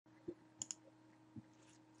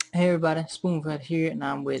Hey everybody, Spoonfed here, and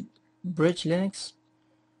I'm with Bridge Linux.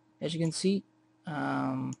 As you can see,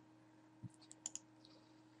 um,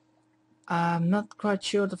 I'm not quite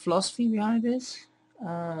sure the philosophy behind this.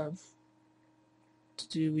 Uh,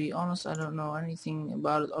 to be honest, I don't know anything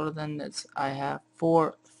about it other than that I have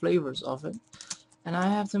 4 flavors of it, and I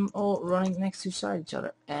have them all running next to each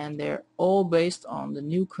other, and they're all based on the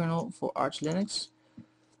new kernel for Arch Linux,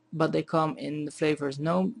 but they come in the flavors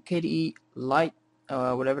GNOME, KDE, Lite,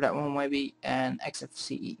 whatever that one might be, and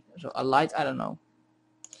Xfce. So a Lite, I don't know.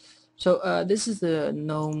 So this is the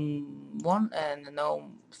GNOME 1 and the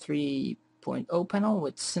GNOME 3.0 panel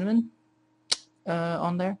with Cinnamon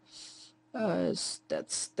on there.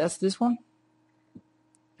 That's this one.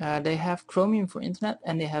 They have Chromium for internet,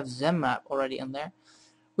 and they have ZenMap already on there,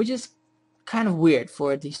 which is kind of weird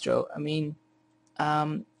for a distro. I mean,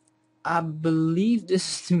 I believe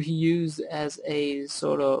this is to be used as a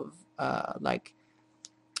sort of like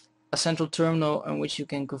a central terminal in which you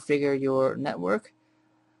can configure your network.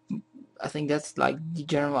 I think that's like the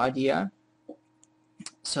general idea.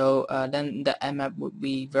 So then the mmap would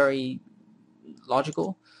be very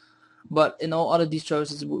logical, but in all other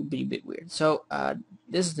distros it would be a bit weird. So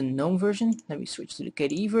this is the GNOME version. Let me switch to the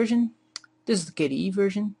KDE version. This is the KDE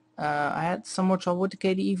version. I had some more trouble with the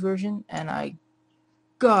KDE version, and I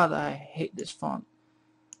hate this font.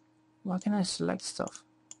 Why can't I select stuff?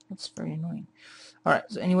 That's very annoying. Alright,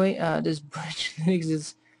 so anyway, this Bridge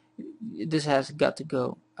Linux this has got to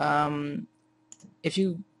go. If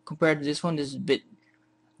you compare to this one, this is a bit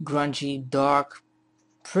grungy, dark,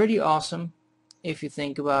 pretty awesome if you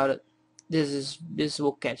think about it. This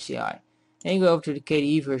will catch the eye. And you go over to the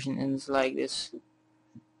KDE version and it's like this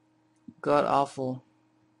god awful.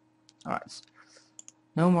 Alright,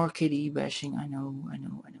 no more KDE bashing. I know.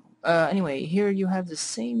 Anyway, here you have the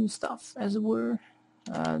same stuff as it were.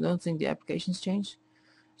 Don't think the applications changed.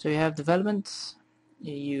 So you have development,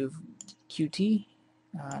 you've Qt.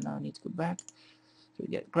 Now I need to go back. So we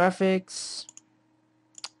get graphics,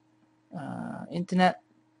 internet,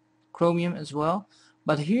 Chromium as well,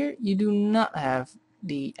 but here you do not have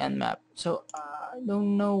the nmap, so I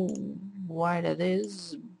don't know why that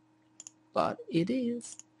is, but it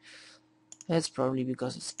is. That's probably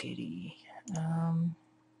because it's KDE.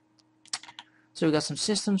 So we got some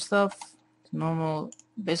system stuff, normal,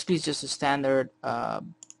 basically it's just a standard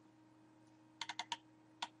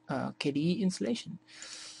KDE installation.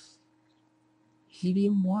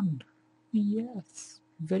 Helium 1, yes,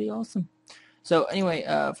 very awesome. So anyway,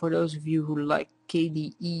 for those of you who like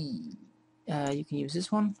KDE, you can use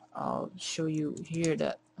this one. I'll show you here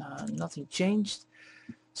that nothing changed.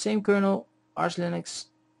 Same kernel, Arch Linux.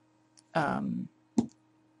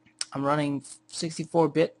 I'm running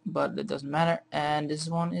 64-bit, but it doesn't matter. And this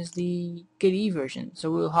one is the KDE version.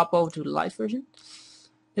 So we'll hop over to the Lite version.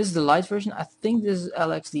 This is the Lite version. I think this is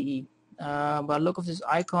LXDE. By look of this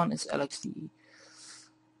icon, it's LXDE.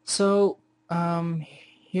 So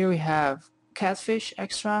here we have Catfish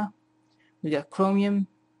Extra. We got Chromium.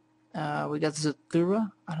 We got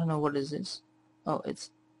Zathura. I don't know what is this. Oh,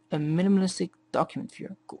 it's a minimalistic document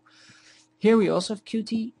viewer. Cool. Here we also have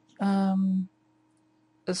Qt,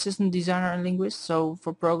 Assistant Designer and Linguist, so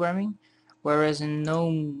for programming. Whereas in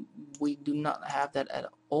GNOME we do not have that at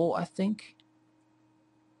all. I think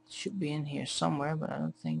it should be in here somewhere, but I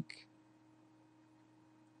don't think.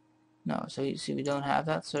 No, so you see we don't have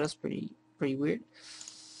that, so that's pretty weird.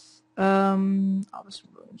 Sound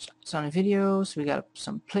and videos, we got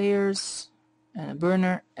some players and a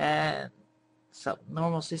burner and some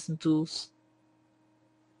normal system tools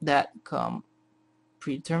that come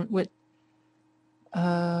predetermined with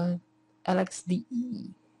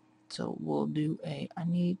LXDE. So we'll do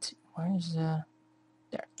where's the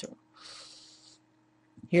there.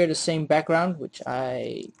 Here the same background, which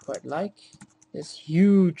I quite like. This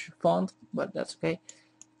huge font, but that's okay.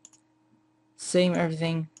 Same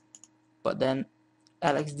everything, but then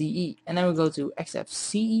LXDE, and then we go to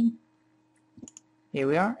Xfce. Here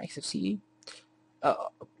we are, Xfce.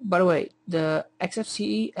 By the way, the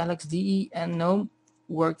Xfce, LXDE, and GNOME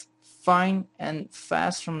worked fine and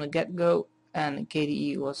fast from the get-go, and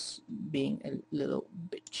KDE was being a little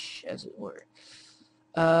bitch, as it were.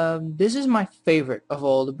 This is my favorite of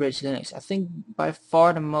all the Bridge Linux. I think by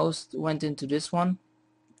far the most went into this one,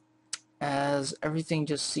 as everything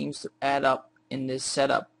just seems to add up in this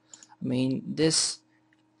setup. I mean, this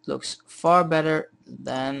looks far better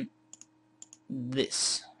than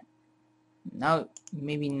this. Now,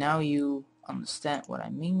 maybe now you understand what I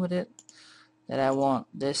mean with it, that I want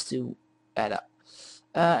this to add up.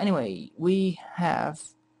 Anyway, we have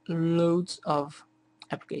loads of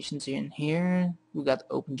applications in here. We got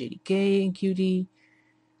OpenJDK and Qt.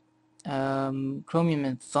 Chromium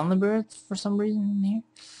and Thunderbird for some reason here.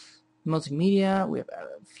 Multimedia, we have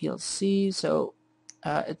VLC, so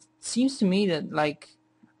it seems to me that like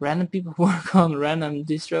random people work on random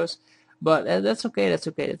distros, but that's okay,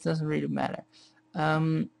 it doesn't really matter.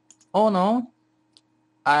 All in all,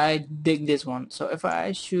 I dig this one. So if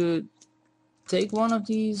I should take one of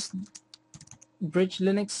these Bridge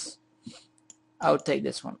Linux, I would take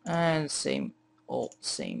this one. And same old.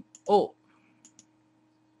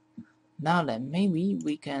 Now then, maybe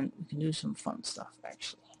we can do some fun stuff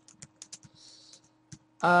actually.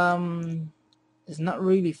 It's not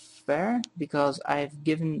really fair because I've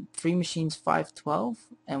given 3 machines 512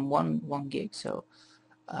 and one gig, so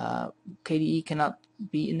KDE cannot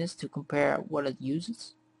be in this to compare what it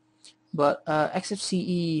uses. But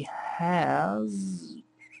Xfce has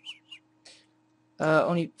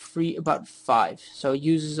only about 5, so it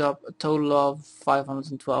uses up a total of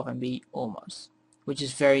 512 MB almost, which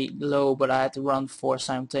is very low, but I had to run 4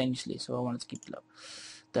 simultaneously, so I wanted to keep it low.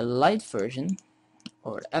 The light version,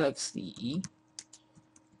 or LXDE,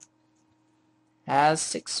 has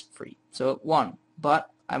 6 free, so 1, but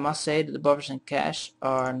I must say that the buffers and cache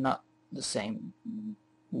are not the same,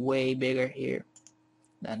 way bigger here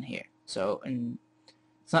than here, so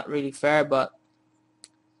it's not really fair, but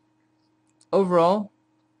overall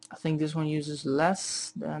I think this one uses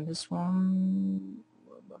less than this one.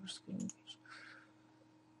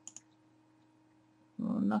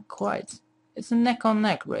 Well, not quite. It's a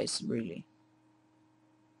neck-on-neck race, really.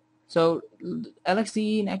 So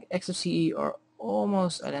LXDE and Xfce are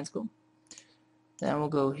almost identical. Then we'll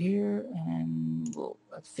go here, and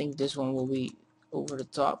I think this one will be over the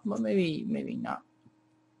top, but maybe not.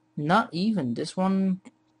 Not even. This one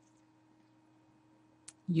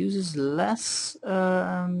uses less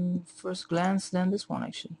first glance than this one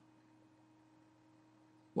actually.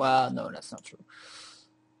 Well, no, that's not true.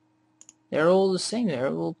 They're all the same. They're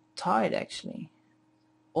all tied actually,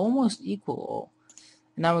 almost equal.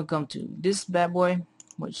 And now we come to this bad boy,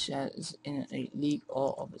 which is in a league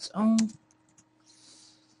all of its own,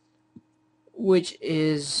 which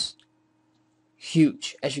is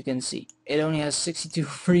huge. As you can see, it only has 62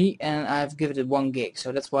 free, and I've given it 1 gig,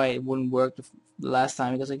 so that's why it wouldn't work the last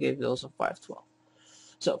time, because I gave it also 512.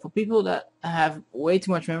 So for people that have way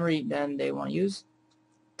too much memory than they want to use,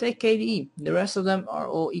 take KDE. The rest of them are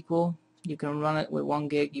all equal. You can run it with 1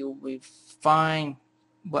 gig, you'll be fine,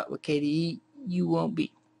 but with KDE you won't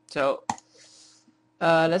be. So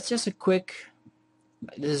that's just a quick,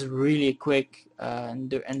 this is really a quick and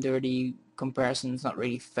dirty comparison. It's not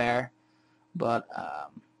really fair, but I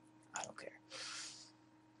don't care.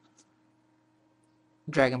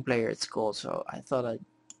 Dragon Player it's called, so I thought I'd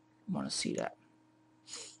want to see that.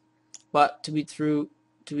 But to be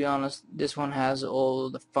honest, this one has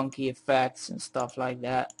all the funky effects and stuff like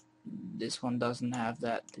that. This one doesn't have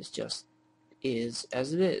that. This just is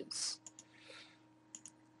as it is.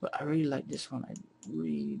 But I really like this one. I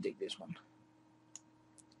really dig this one.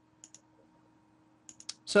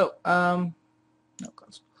 So no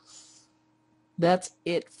console. That's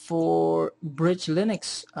it for Bridge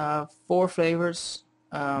Linux. 4 flavors: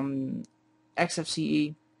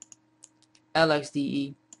 Xfce,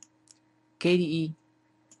 LXDE, KDE,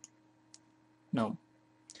 GNOME.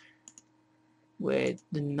 With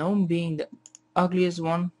the GNOME being the ugliest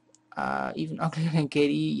one, even uglier than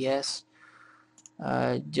KDE. Yes.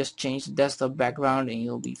 Just change the desktop background and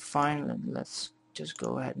you'll be fine. Let's just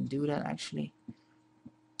go ahead and do that actually.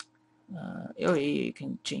 Oh yeah, you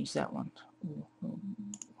can change that one.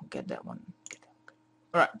 Get that one.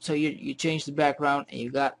 Alright, so you change the background and you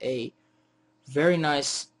got a very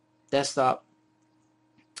nice desktop.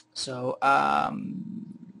 So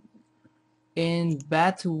in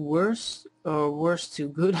bad to worse, or worse to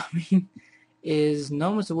good, I mean, is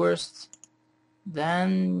GNOME is the worst,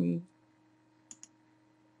 then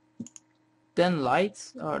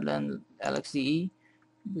Light, or then LXDE,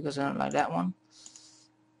 because I don't like that one.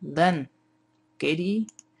 Then KDE,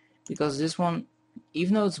 because this one,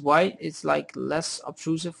 even though it's white, it's like less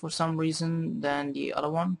obtrusive for some reason than the other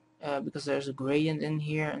one, because there's a gradient in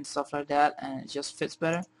here and stuff like that, and it just fits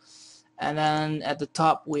better. And then at the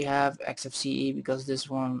top we have Xfce, because this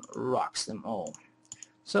one rocks them all.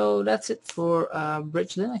 So that's it for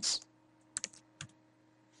Bridge Linux.